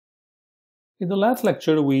In the last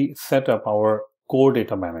lecture, we set up our core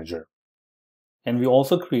data manager, and we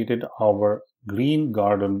also created our green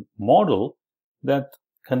garden model that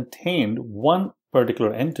contained one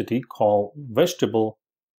particular entity called vegetable.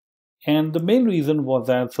 And the main reason was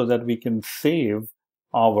that so that we can save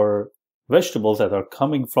our vegetables that are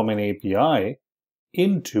coming from an API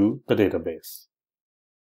into the database.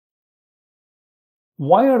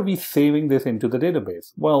 Why are we saving this into the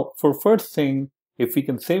database? Well, for first thing, if we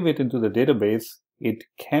can save it into the database, it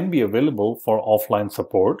can be available for offline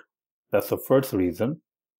support. That's the first reason.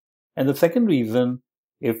 And the second reason,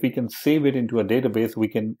 if we can save it into a database, we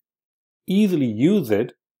can easily use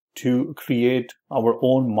it to create our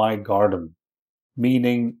own My Garden.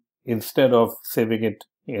 Meaning, instead of saving it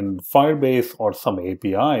in Firebase or some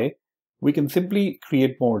API, we can simply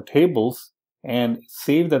create more tables and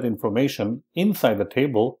save that information inside the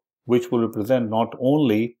table, which will represent not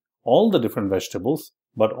only all the different vegetables,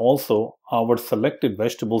 but also our selected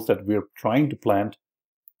vegetables that we're trying to plant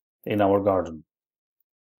in our garden.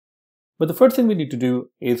 But the first thing we need to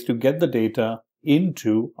do is to get the data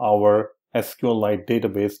into our SQLite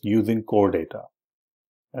database using core data.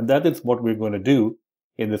 And that is what we're going to do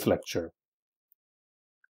in this lecture.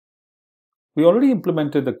 We already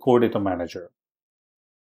implemented the core data manager.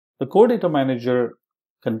 The core data manager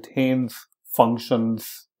contains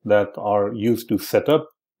functions that are used to set up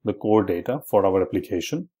the core data for our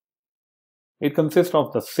application. It consists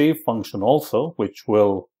of the save function also, which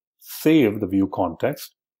will save the view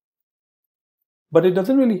context. But it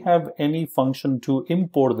doesn't really have any function to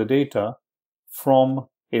import the data from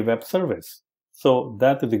a web service. So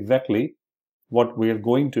that is exactly what we are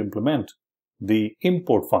going to implement, the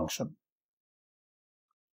import function.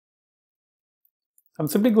 I'm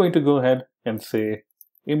simply going to go ahead and say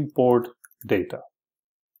import data.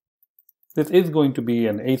 This is going to be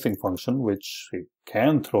an async function, which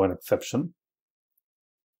can throw an exception.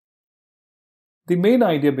 The main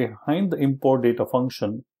idea behind the import data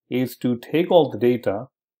function is to take all the data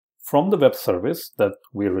from the web service that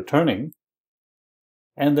we're returning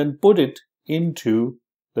and then put it into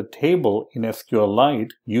the table in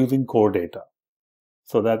SQLite using core data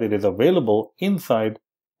so that it is available inside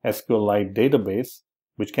SQLite database,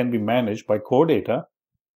 which can be managed by core data,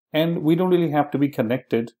 and we don't really have to be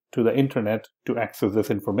connected to the internet to access this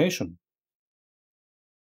information.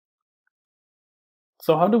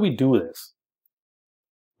 So how do we do this?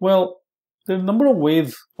 Well, there are a number of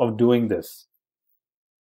ways of doing this.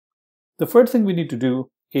 The first thing we need to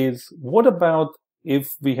do is, what about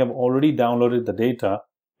if we have already downloaded the data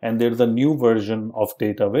and there's a new version of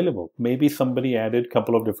data available? Maybe somebody added a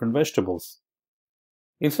couple of different vegetables.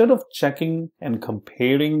 Instead of checking and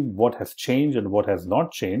comparing what has changed and what has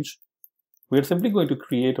not changed, we're simply going to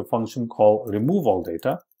create a function called remove all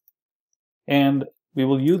data, and we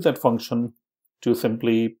will use that function to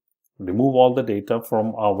simply remove all the data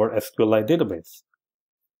from our SQLite database.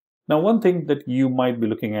 Now, one thing that you might be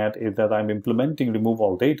looking at is that I'm implementing remove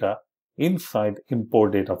all data inside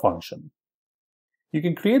import data function. You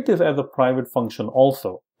can create this as a private function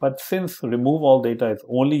also, but since remove all data is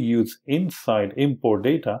only used inside import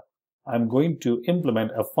data, I'm going to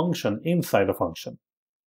implement a function inside a function.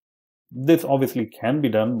 This obviously can be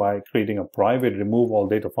done by creating a private remove all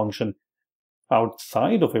data function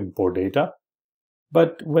outside of import data.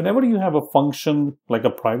 But whenever you have a function like a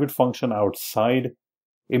private function outside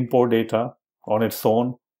import data on its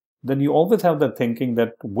own, then you always have that thinking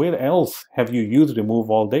that where else have you used remove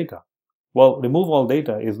all data? Well, remove all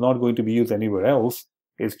data is not going to be used anywhere else.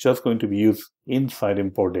 It's just going to be used inside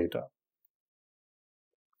import data.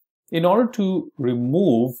 In order to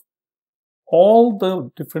remove all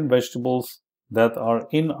the different vegetables that are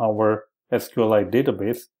in our SQLite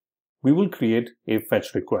database, we will create a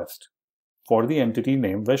fetch request for the entity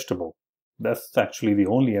named vegetable. That's actually the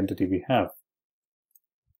only entity we have.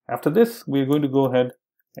 After this, we're going to go ahead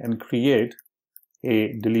and create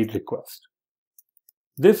a delete request.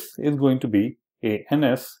 This is going to be a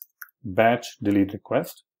NS batch delete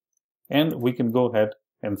request, and we can go ahead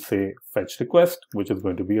and say fetch request, which is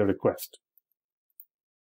going to be a request.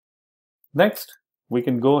 Next, we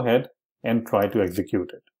can go ahead and try to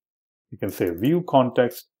execute it. You can say view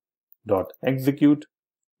context dot execute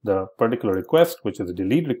the particular request, which is a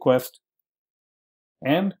delete request,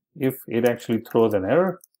 and if it actually throws an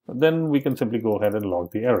error, then we can simply go ahead and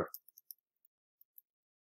log the error.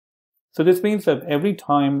 So this means that every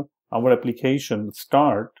time our application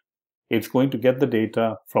starts, it's going to get the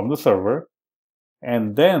data from the server,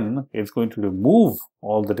 and then it's going to remove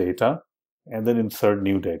all the data and then insert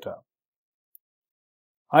new data.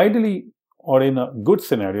 Ideally, or in a good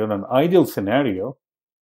scenario, in an ideal scenario,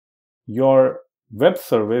 your web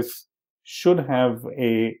service should have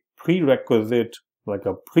a prerequisite, like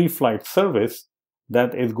a pre-flight service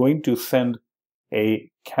that is going to send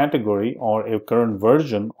a category or a current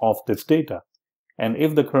version of this data. And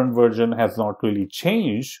if the current version has not really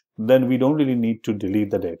changed, then we don't really need to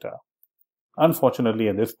delete the data. Unfortunately,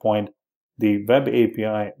 at this point, the web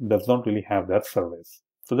API does not really have that service.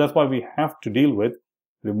 So that's why we have to deal with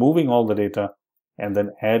removing all the data and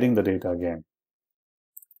then adding the data again.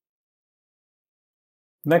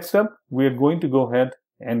 Next up, we are going to go ahead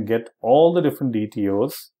and get all the different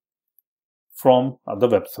DTOs from the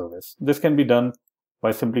web service. This can be done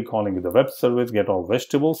by simply calling the web service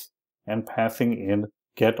getAllVegetables and passing in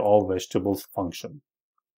getAllVegetables function.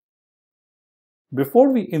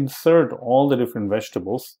 Before we insert all the different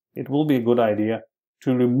vegetables, it will be a good idea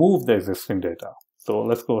to remove the existing data. So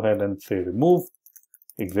let's go ahead and say remove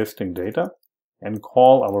existing data and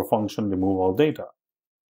call our function removeAllData.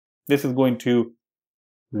 This is going to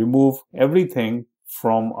remove everything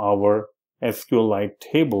from our SQLite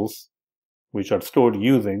tables which are stored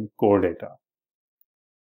using core data.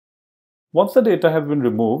 Once the data has been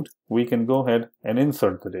removed, we can go ahead and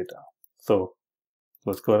insert the data. So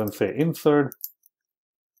let's go ahead and say insert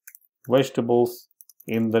vegetables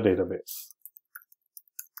in the database.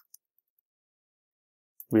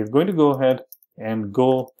 We're going to go ahead and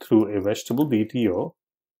go through a vegetable DTO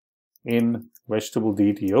in vegetable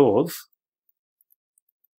DTOs,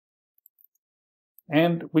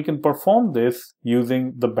 and we can perform this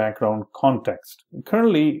using the background context.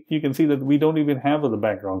 Currently, you can see that we don't even have the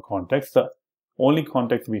background context. The only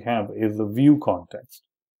context we have is the view context.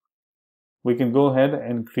 We can go ahead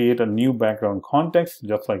and create a new background context,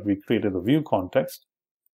 just like we created the view context.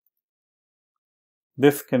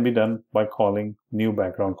 This can be done by calling new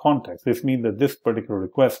background context. This means that this particular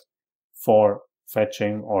request for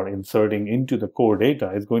fetching or inserting into the core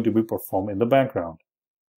data is going to be performed in the background.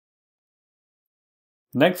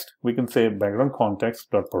 Next, we can say background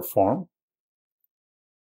context.perform,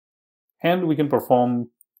 and we can perform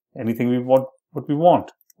anything we want, what we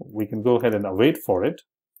want. We can go ahead and await for it.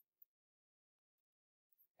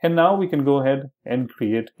 And now we can go ahead and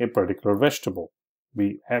create a particular vegetable.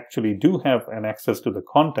 We actually do have an access to the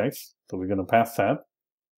context, so we're going to pass that.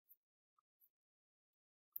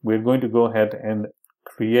 We're going to go ahead and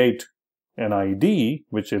create an ID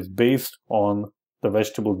which is based on the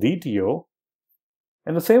vegetable DTO.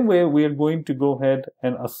 In the same way, we are going to go ahead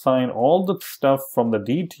and assign all the stuff from the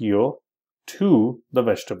DTO to the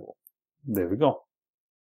vegetable. There we go.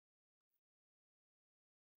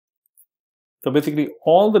 So basically,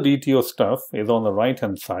 all the DTO stuff is on the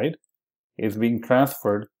right-hand side, is being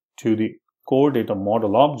transferred to the core data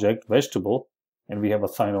model object vegetable, and we have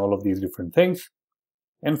assigned all of these different things.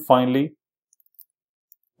 And finally,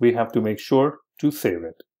 we have to make sure to save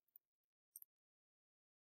it.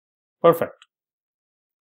 Perfect.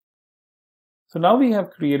 So now we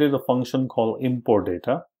have created a function called import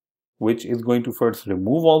data, which is going to first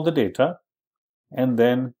remove all the data, and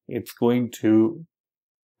then it's going to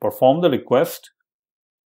perform the request,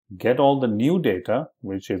 get all the new data,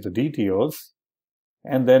 which is the DTOs,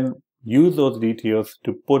 and then use those DTOs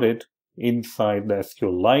to put it inside the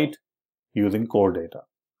SQLite using core data.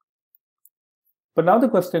 But now the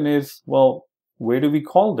question is, well, where do we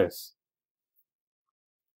call this?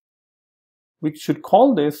 We should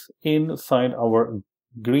call this inside our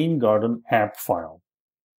Green Garden app file.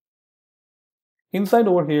 Inside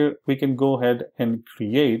over here, we can go ahead and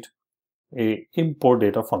create a import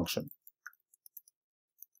data function.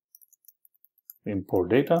 Import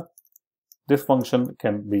data. This function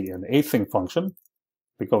can be an async function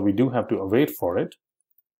because we do have to await for it.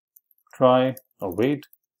 Try await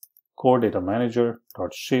core data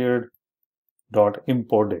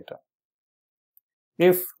manager.shared.import data.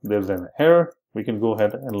 If there's an error, we can go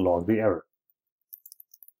ahead and log the error.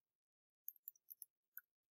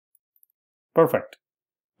 Perfect.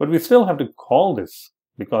 But we still have to call this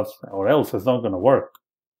because or else it's not going to work.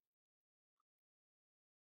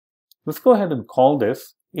 Let's go ahead and call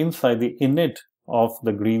this inside the init of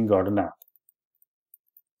the Green Garden app.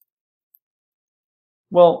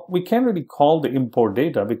 Well, we can't really call the import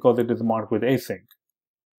data because it is marked with async.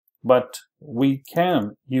 But we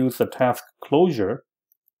can use the task closure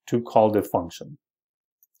to call this function.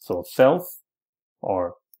 So self,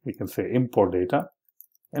 or we can say import data,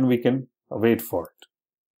 and we can await for it.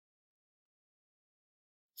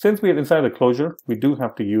 Since we are inside the closure, we do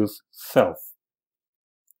have to use self.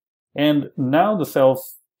 And now the self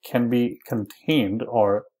can be contained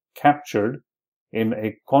or captured in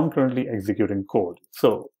a concurrently executing code.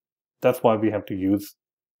 So that's why we have to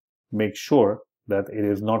make sure that it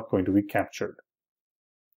is not going to be captured.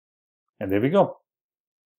 And there we go.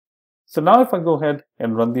 So now if I go ahead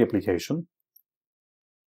and run the application,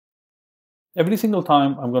 every single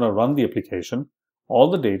time I'm going to run the application,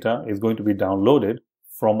 all the data is going to be downloaded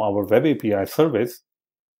from our Web API service,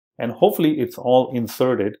 and hopefully it's all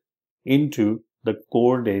inserted into the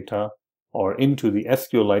core data or into the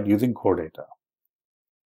SQLite using core data.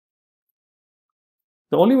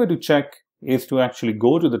 The only way to check is to actually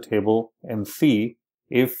go to the table and see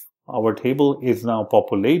if our table is now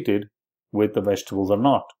populated with the vegetables or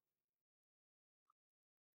not.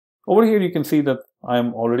 Over here you can see that I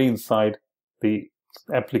am already inside the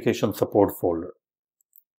application support folder.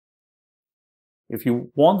 If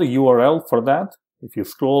you want the URL for that, if you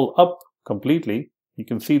scroll up completely, you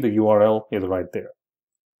can see the URL is right there.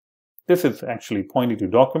 This is actually pointing to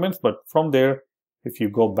documents, but from there, if you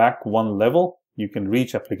go back one level, you can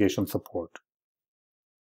reach application support.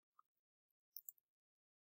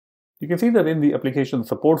 You can see that in the application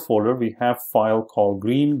support folder, we have a file called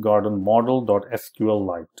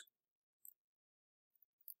greengardenmodel.sqlite.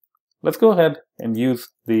 Let's go ahead and use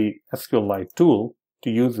the SQLite tool to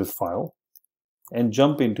use this file and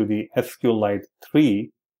jump into the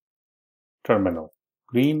SQLite3 terminal,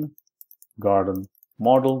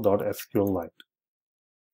 greengardenmodel.sqlite.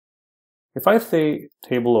 If I say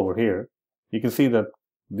table over here, you can see that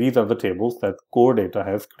these are the tables that core data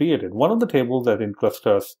has created. One of the tables that interests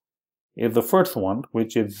us is the first one,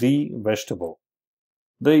 which is Z vegetable.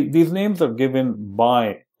 These names are given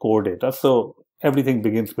by core data, so everything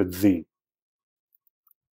begins with Z.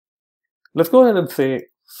 Let's go ahead and say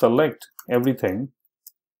select everything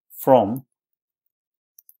from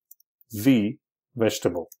Z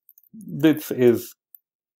vegetable. This is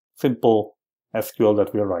simple SQL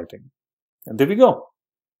that we are writing. And there we go.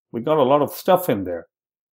 We got a lot of stuff in there.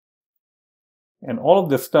 And all of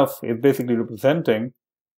this stuff is basically representing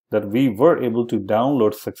that we were able to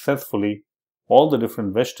download successfully all the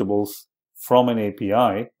different vegetables from an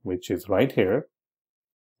API, which is right here,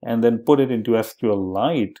 and then put it into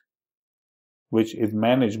SQLite, which is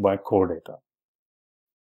managed by core data.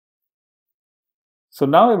 So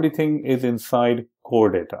now everything is inside core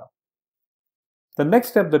data. The next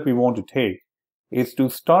step that we want to take is to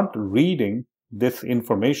start reading this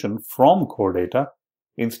information from core data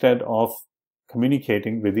instead of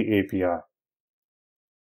communicating with the API.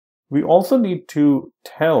 We also need to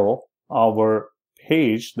tell our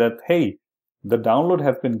page that, hey, the download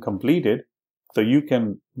has been completed, so you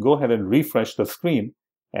can go ahead and refresh the screen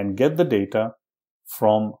and get the data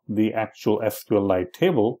from the actual SQLite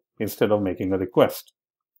table instead of making a request.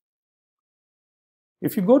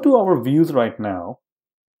 If you go to our views right now,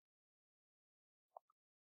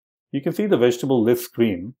 you can see the vegetable list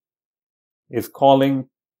screen is calling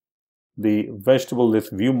the vegetable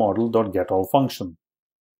list view model.getAll function.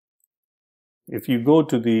 If you go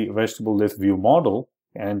to the vegetable list view model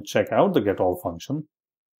and check out the getAll function,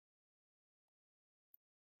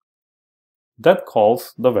 that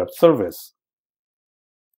calls the web service.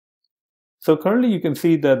 So currently you can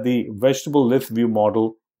see that the vegetable list view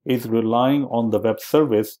model is relying on the web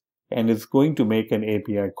service and is going to make an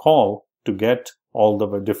API call to get all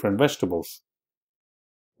the different vegetables.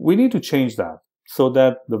 We need to change that so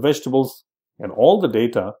that the vegetables and all the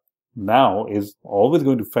data now is always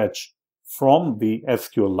going to fetch from the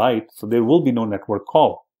SQLite, so there will be no network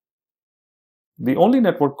call. The only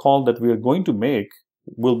network call that we are going to make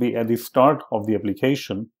will be at the start of the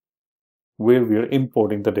application where we are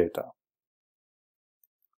importing the data.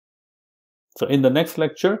 So in the next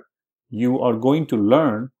lecture, you are going to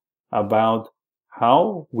learn about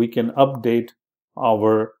how we can update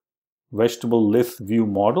our vegetable list view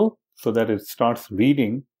model so that it starts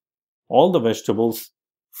reading all the vegetables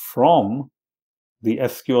from the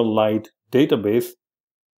SQLite database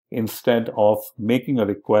instead of making a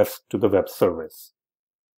request to the web service.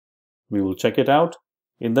 We will check it out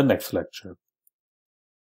in the next lecture.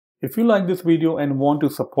 If you like this video and want to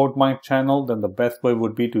support my channel, then the best way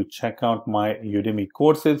would be to check out my Udemy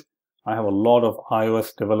courses. I have a lot of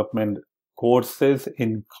iOS development courses,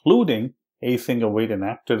 including Async Await and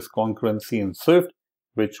Actors, Concurrency, and Swift,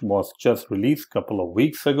 which was just released a couple of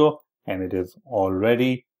weeks ago, and it is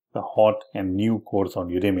already the hot and new course on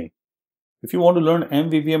Udemy. If you want to learn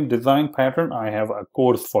MVVM design pattern, I have a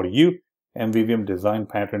course for you, MVVM design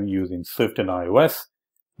pattern using Swift and iOS,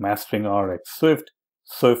 Mastering RX Swift,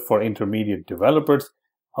 Swift for intermediate developers,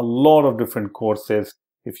 a lot of different courses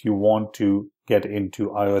if you want to get into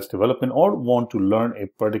iOS development or want to learn a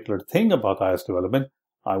particular thing about iOS development.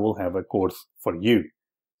 I will have a course for you.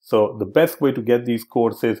 So the best way to get these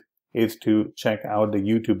courses is to check out the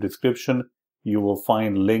YouTube description. You will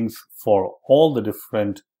find links for all the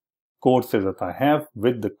different courses that I have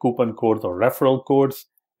with the coupon codes or referral codes.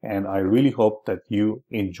 and I really hope that you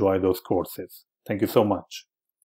enjoy those courses. Thank you so much.